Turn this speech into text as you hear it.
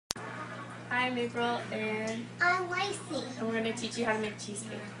Hi, I'm April, and I'm Lacie. we're going to teach you how to make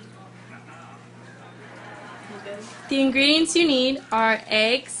cheesecake. The ingredients you need are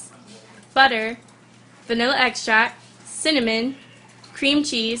eggs, butter, vanilla extract, cinnamon, cream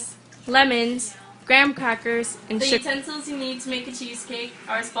cheese, lemons, graham crackers, and sugar. The utensils you need to make a cheesecake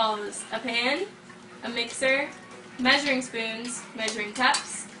are as follows: a pan, a mixer, measuring spoons, measuring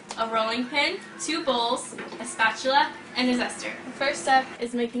cups, a rolling pin, 2 bowls, a spatula, and a zester. The first step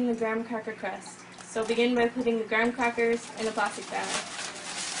is making the graham cracker crust. So begin by putting the graham crackers in a plastic bag.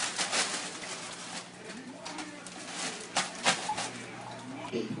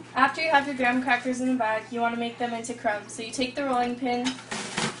 After you have your graham crackers in the bag, you want to make them into crumbs. So you take the rolling pin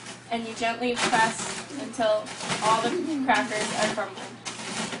and you gently press until all the crackers are crumbled.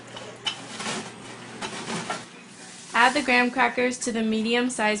 Add the graham crackers to the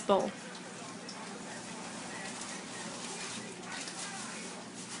medium-sized bowl.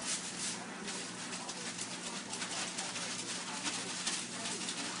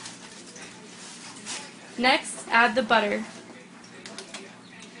 Next, add the butter.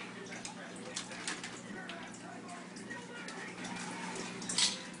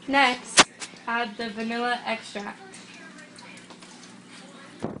 Next, add the vanilla extract.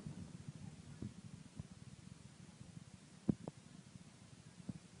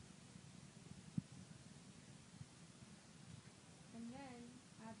 And then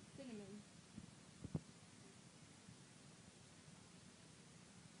add cinnamon.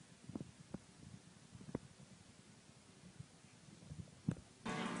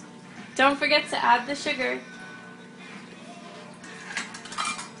 Don't forget to add the sugar.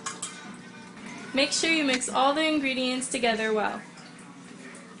 Make sure you mix all the ingredients together well.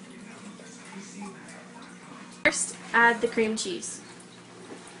 First, add the cream cheese.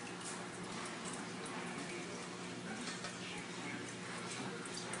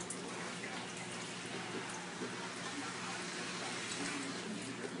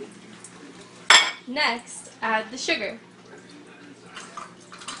 Next, add the sugar.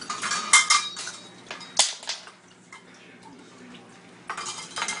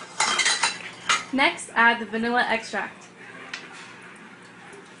 Next, add the vanilla extract.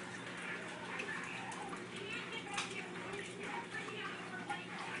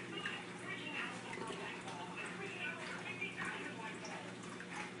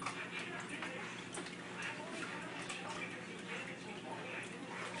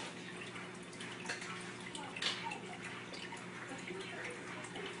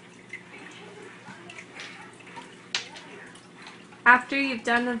 After you've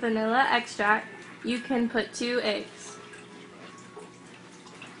done the vanilla extract, you can put 2 eggs.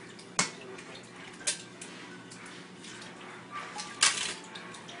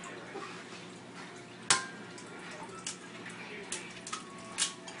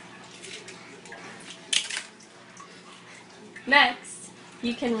 Next,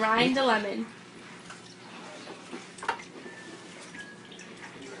 you can rind a lemon.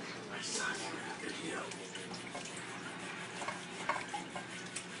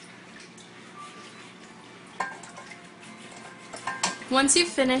 Once you've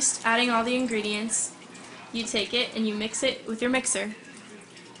finished adding all the ingredients, you take it and you mix it with your mixer.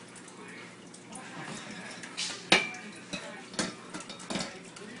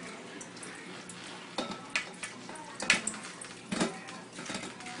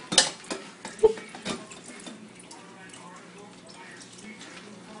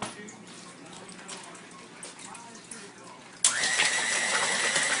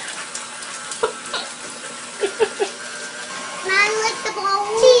 Next,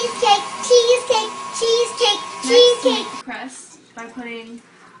 you make the crust by putting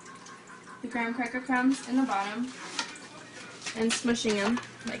the graham cracker crumbs in the bottom and smushing them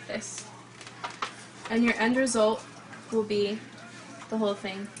like this. And your end result will be the whole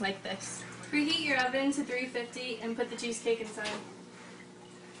thing like this. Preheat your oven to 350 and put the cheesecake inside.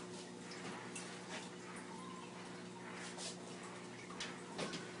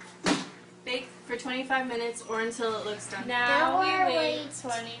 Bake for 25 minutes or until it looks done. Now we wait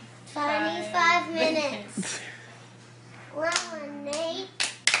 25 minutes. Lemonade,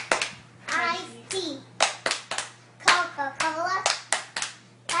 iced tea, Coca-Cola,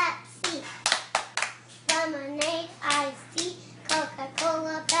 Pepsi. Lemonade, iced tea,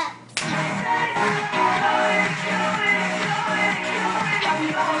 Coca-Cola, Pepsi.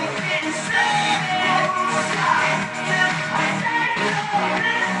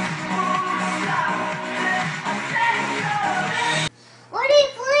 What are you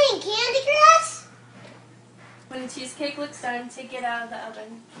playing, Candy Crush? When the cheesecake looks done, take it out of the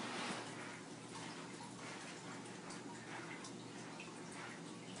oven.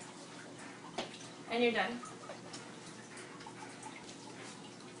 And you're done.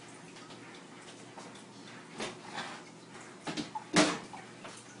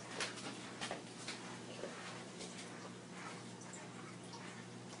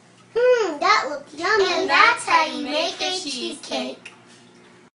 That looks yummy. And that's how you make a cheesecake.